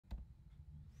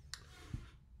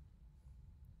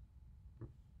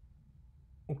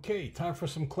Okay, time for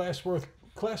some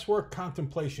classwork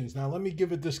contemplations. Now, let me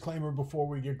give a disclaimer before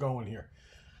we get going here.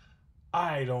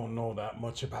 I don't know that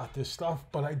much about this stuff,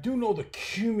 but I do know the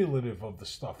cumulative of the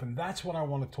stuff, and that's what I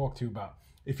want to talk to you about.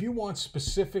 If you want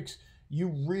specifics, you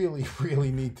really, really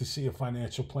need to see a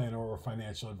financial planner or a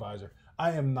financial advisor.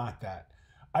 I am not that.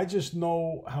 I just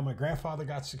know how my grandfather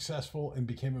got successful and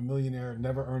became a millionaire,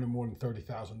 never earning more than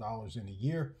 $30,000 in a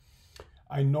year.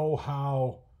 I know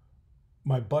how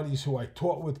my buddies who I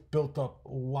taught with built up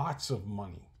lots of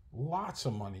money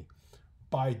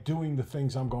by doing the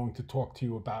things I'm going to talk to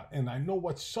you about. And I know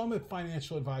what some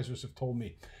financial advisors have told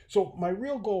me. So my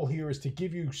real goal here is to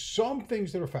give you some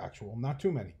things that are factual, not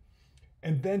too many,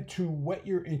 and then to whet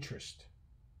your interest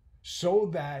so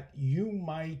that you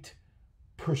might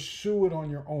pursue it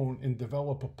on your own and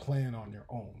develop a plan on your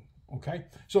own. Okay?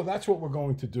 So that's what we're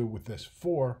going to do with this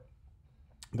for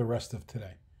the rest of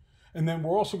today. And then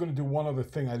we're also going to do one other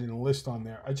thing I didn't list on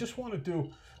there. I just want to do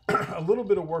a little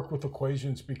bit of work with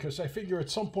equations because I figure at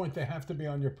some point they have to be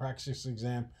on your practice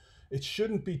exam. It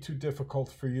shouldn't be too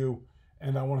difficult for you,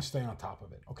 and I want to stay on top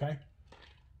of it, okay?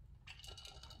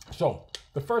 So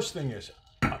the first thing is,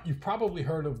 you've probably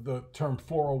heard of the term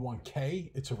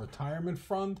 401k. It's a retirement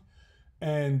fund,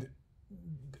 and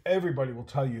everybody will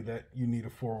tell you that you need a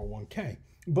 401k.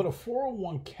 But a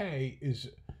 401k is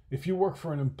if you work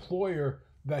for an employer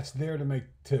that's there to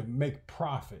make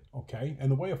profit, okay? And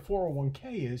the way a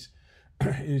 401k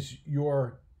is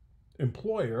your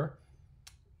employer,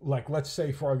 like let's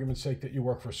say for argument's sake that you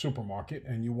work for a supermarket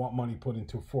and you want money put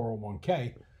into a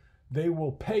 401k, they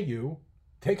will pay you,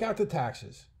 take out the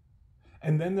taxes,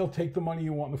 and then they'll take the money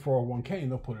you want in the 401k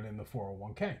and they'll put it in the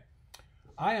 401k.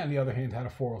 I, on the other hand, had a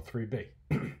 403b.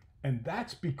 And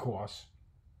that's because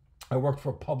I worked for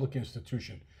a public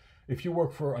institution. If you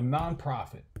work for a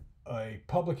nonprofit, a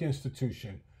public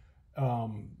institution,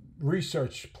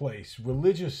 research place,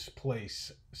 religious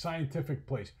place, scientific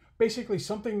place, basically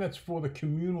something that's for the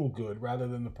communal good rather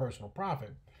than the personal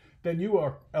profit, then you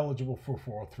are eligible for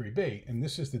 403b. And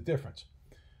this is the difference.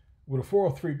 With a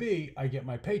 403b, I get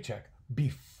my paycheck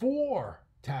before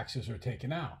taxes are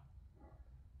taken out.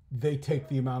 They take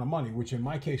the amount of money, which in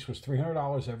my case was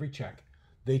 $300 every check.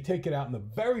 They take it out, and the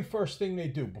very first thing they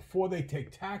do before they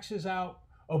take taxes out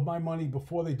of my money,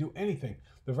 before they do anything,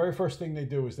 the very first thing they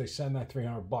do is they send that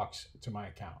 $300 to my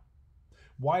account.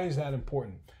 Why is that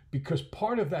important? Because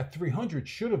part of that $300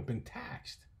 should have been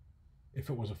taxed if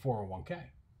it was a 401k.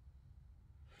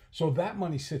 So that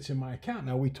money sits in my account.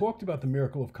 Now, we talked about the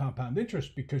miracle of compound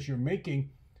interest because you're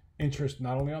making interest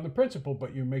not only on the principal,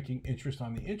 but you're making interest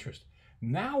on the interest.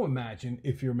 Now imagine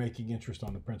if you're making interest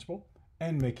on the principal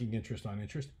and making interest on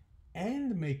interest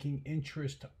and making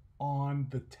interest on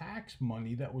the tax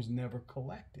money that was never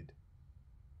collected.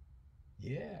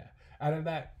 Yeah. Out of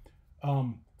that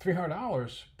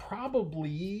 $300,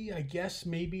 probably, I guess,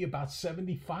 maybe about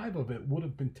 75 of it would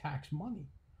have been tax money.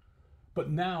 But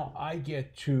now I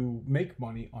get to make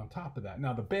money on top of that.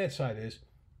 Now, the bad side is,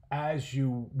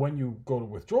 when you go to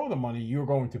withdraw the money, you're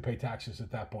going to pay taxes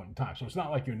at that point in time. So it's not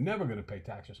like you're never going to pay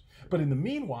taxes. But in the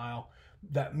meanwhile,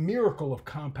 that miracle of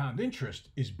compound interest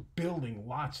is building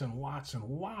lots and lots and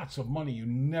lots of money you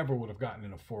never would have gotten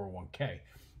in a 401k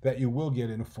that you will get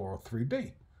in a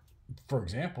 403b. For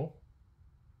example,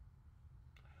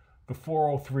 the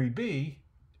 403b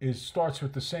starts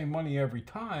with the same money every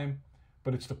time,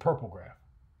 but it's the purple graph.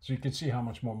 So you can see how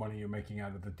much more money you're making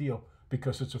out of the deal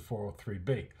because it's a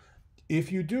 403b.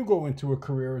 If you do go into a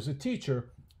career as a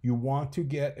teacher, you want to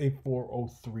get a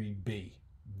 403b.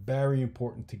 Very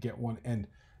important to get one. And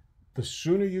the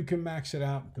sooner you can max it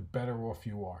out, the better off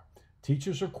you are.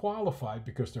 Teachers are qualified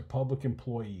because they're public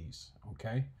employees,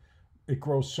 okay? It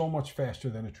grows so much faster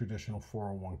than a traditional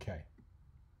 401k.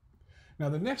 Now,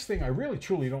 the next thing I really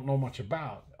truly don't know much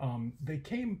about,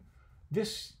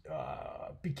 this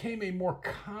became a more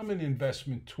common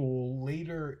investment tool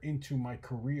later into my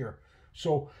career.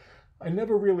 So I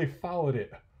never really followed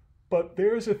it. But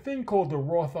there is a thing called the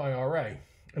Roth IRA.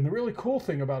 And the really cool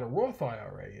thing about a Roth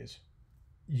IRA is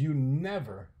you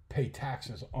never pay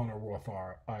taxes on a Roth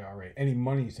IRA, any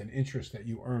monies and interest that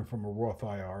you earn from a Roth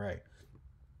IRA.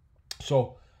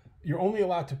 So you're only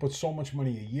allowed to put so much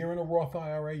money a year in a Roth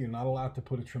IRA. You're not allowed to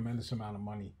put a tremendous amount of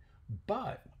money.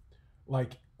 But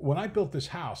like when I built this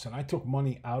house and I took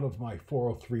money out of my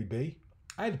 403b,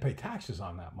 I had to pay taxes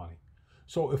on that money.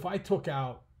 So if I took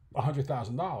out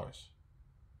 $100,000,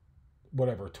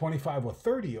 whatever, 25 or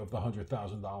 30 of the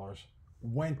 $100,000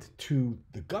 went to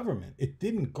the government. It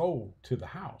didn't go to the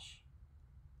house,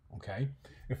 okay?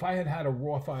 If I had had a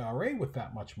Roth IRA with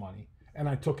that much money and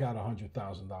I took out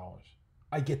 $100,000,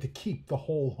 I get to keep the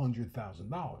whole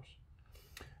 $100,000.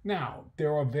 Now,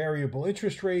 there are variable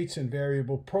interest rates and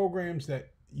variable programs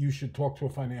that you should talk to a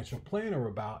financial planner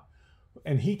about,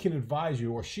 and he can advise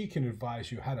you or she can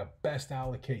advise you how to best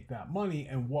allocate that money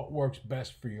and what works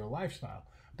best for your lifestyle.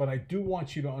 But I do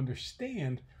want you to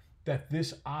understand that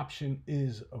this option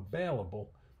is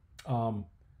available.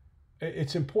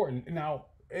 It's important. Now,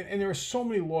 and there are so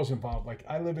many laws involved. Like,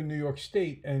 I live in New York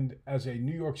State, and as a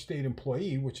New York State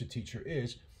employee, which a teacher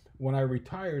is, when I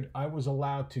retired, I was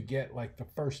allowed to get like the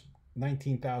first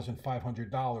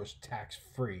 $19,500 tax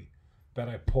free that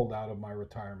I pulled out of my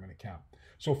retirement account.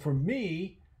 So for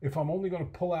me, if I'm only going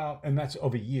to pull out, and that's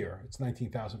of a year, it's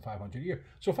 $19,500 a year.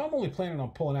 So if I'm only planning on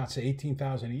pulling out, say,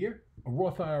 $18,000 a year, a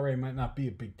Roth IRA might not be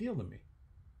a big deal to me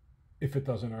if it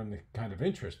doesn't earn the kind of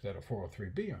interest that a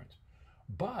 403b earns.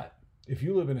 But if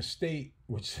you live in a state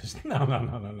which says,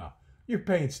 no, you're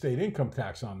paying state income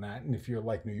tax on that. And if you're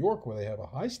like New York, where they have a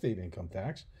high state income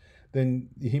tax, then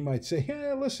he might say,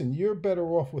 yeah, listen, you're better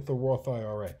off with the Roth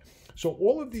IRA. So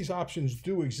all of these options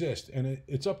do exist, and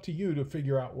it's up to you to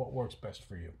figure out what works best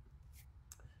for you.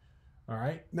 All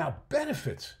right. Now,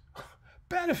 benefits.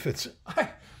 Benefits.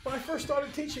 When I first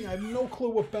started teaching, I had no clue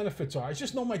what benefits are. I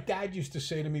just know my dad used to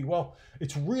say to me, well,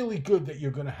 it's really good that you're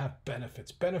going to have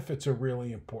benefits. Benefits are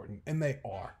really important, and they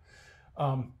are.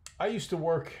 I used to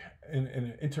work in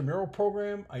an intramural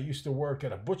program. I used to work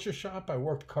at a butcher shop. I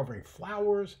worked covering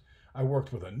flowers. I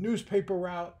worked with a newspaper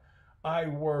route. I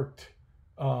worked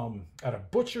at a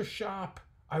butcher shop.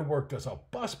 I worked as a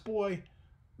busboy.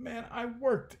 Man, I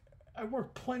worked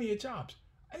plenty of jobs.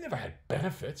 I never had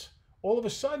benefits. All of a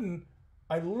sudden,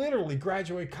 I literally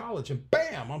graduate college and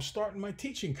bam, I'm starting my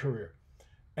teaching career.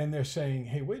 And they're saying,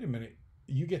 hey, wait a minute,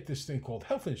 you get this thing called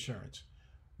health insurance.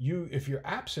 If you're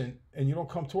absent and you don't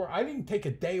come to work, I didn't take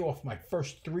a day off my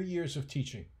first 3 years of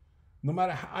teaching. No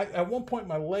matter how, at one point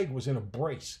my leg was in a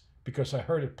brace because I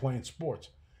hurt it playing sports.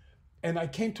 And I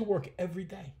came to work every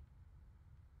day.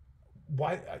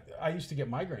 Why? I used to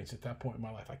get migraines at that point in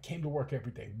my life. I came to work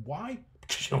every day. Why?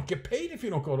 Because you don't get paid if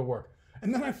you don't go to work.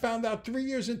 And then I found out 3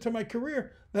 years into my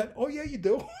career that, oh yeah, you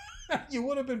do. You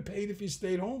would have been paid if you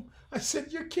stayed home. I said,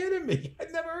 you're kidding me.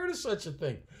 I'd never heard of such a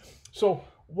thing. So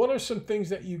what are some things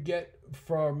that you get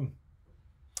from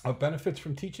benefits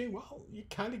from teaching? Well, you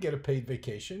kind of get a paid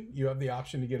vacation. You have the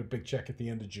option to get a big check at the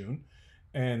end of June.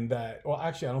 And well,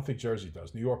 actually, I don't think Jersey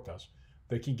does. New York does.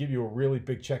 They can give you a really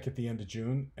big check at the end of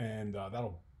June, and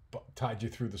that'll tide you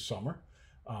through the summer.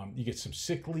 You get some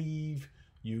sick leave.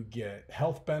 You get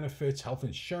health benefits, health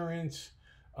insurance.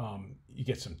 You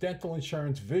get some dental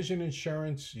insurance, vision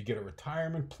insurance. You get a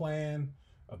retirement plan.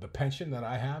 The pension that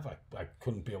I have, I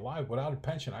couldn't be alive without a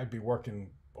pension. I'd be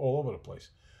working all over the place.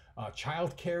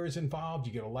 Child care is involved.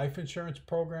 You get a life insurance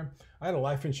program. I had a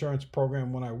life insurance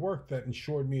program when I worked that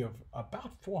insured me of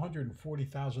about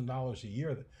 $440,000 a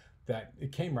year. That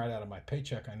it came right out of my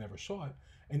paycheck. I never saw it.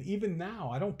 And even now,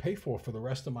 I don't pay for it for the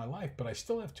rest of my life, but I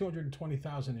still have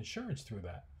 $220,000 insurance through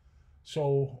that.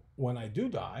 So when I do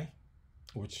die,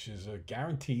 which is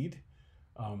guaranteed,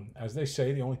 as they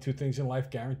say, the only two things in life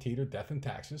guaranteed are death and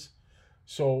taxes.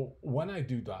 So when I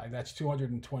do die, that's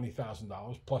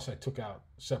 $220,000, plus I took out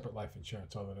separate life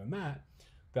insurance other than that.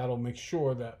 That'll make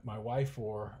sure that my wife,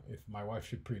 or if my wife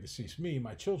should predecease me,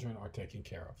 my children are taken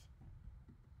care of.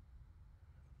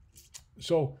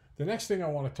 So the next thing I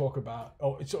want to talk about,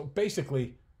 so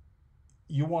basically,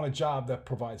 you want a job that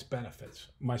provides benefits.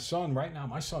 My son, right now,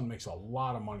 my son makes a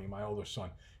lot of money, my older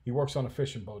son. He works on a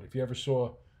fishing boat. If you ever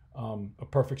saw A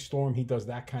Perfect Storm, he does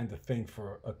that kind of thing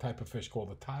for a type of fish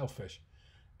called a tile fish.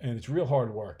 And it's real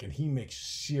hard work, and he makes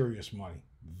serious money,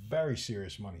 very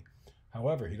serious money.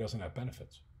 However, he doesn't have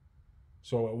benefits.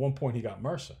 So at one point he got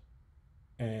MRSA,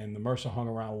 and the MRSA hung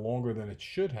around longer than it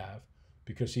should have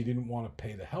because he didn't want to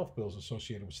pay the health bills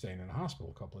associated with staying in the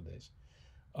hospital a couple of days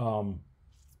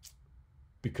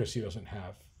because he doesn't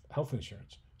have health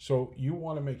insurance. So you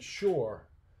want to make sure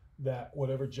that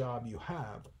whatever job you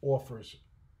have offers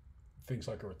things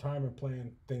like a retirement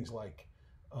plan, things like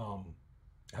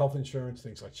health insurance,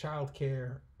 things like child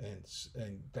care, and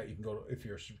that you can go to, if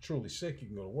you're truly sick, you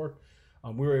can go to work.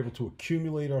 We were able to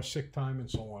accumulate our sick time and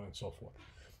so on and so forth.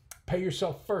 Pay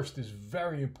yourself first is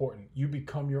very important. You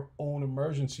become your own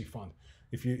emergency fund.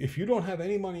 If you don't have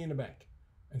any money in the bank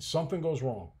and something goes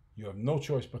wrong, you have no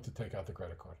choice but to take out the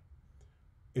credit card.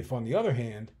 If, on the other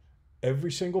hand,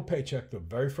 every single paycheck, the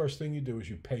very first thing you do is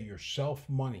you pay yourself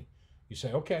money. You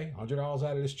say, okay, $100 out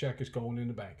of this check is going in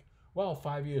the bank. Well,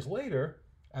 5 years later,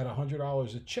 at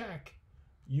 $100 a check,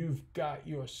 you've got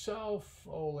yourself,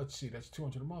 let's see, that's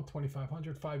 $200 a month,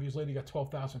 $2,500. 5 years later, you got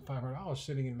 $12,500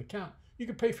 sitting in an account. You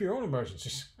can pay for your own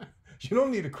emergencies. You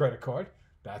don't need a credit card.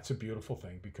 That's a beautiful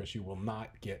thing because you will not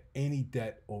get any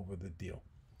debt over the deal.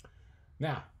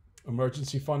 Now,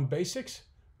 emergency fund basics,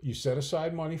 you set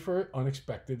aside money for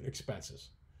unexpected expenses.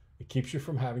 It keeps you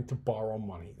from having to borrow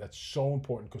money. That's so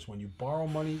important because when you borrow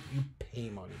money, you pay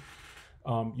money.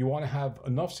 You want to have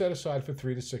enough set aside for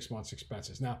 3 to 6 months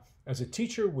expenses. Now, as a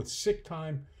teacher with sick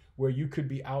time, where you could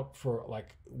be out for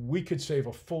we could save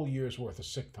a full year's worth of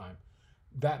sick time.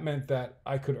 That meant that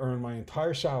I could earn my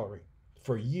entire salary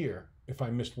for a year if I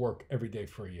missed work every day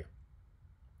for a year.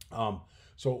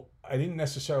 So I didn't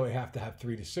necessarily have to have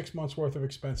 3 to 6 months worth of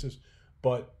expenses,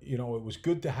 but it was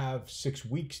good to have 6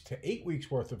 weeks to 8 weeks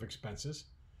worth of expenses,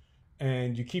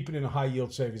 and you keep it in a high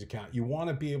yield savings account. You want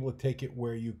to be able to take it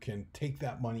where you can take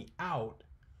that money out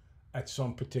at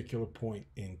some particular point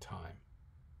in time.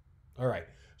 All right.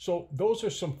 So those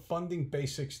are some funding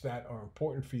basics that are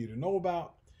important for you to know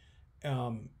about.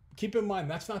 Keep in mind,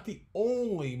 that's not the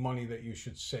only money that you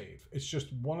should save. It's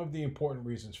just one of the important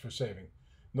reasons for saving.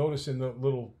 Notice in the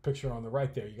little picture on the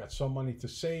right there, you got some money to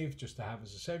save just to have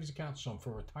as a savings account, some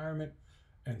for retirement,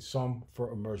 and some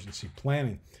for emergency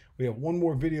planning. We have one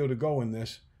more video to go in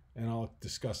this, and I'll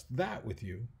discuss that with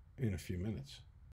you in a few minutes.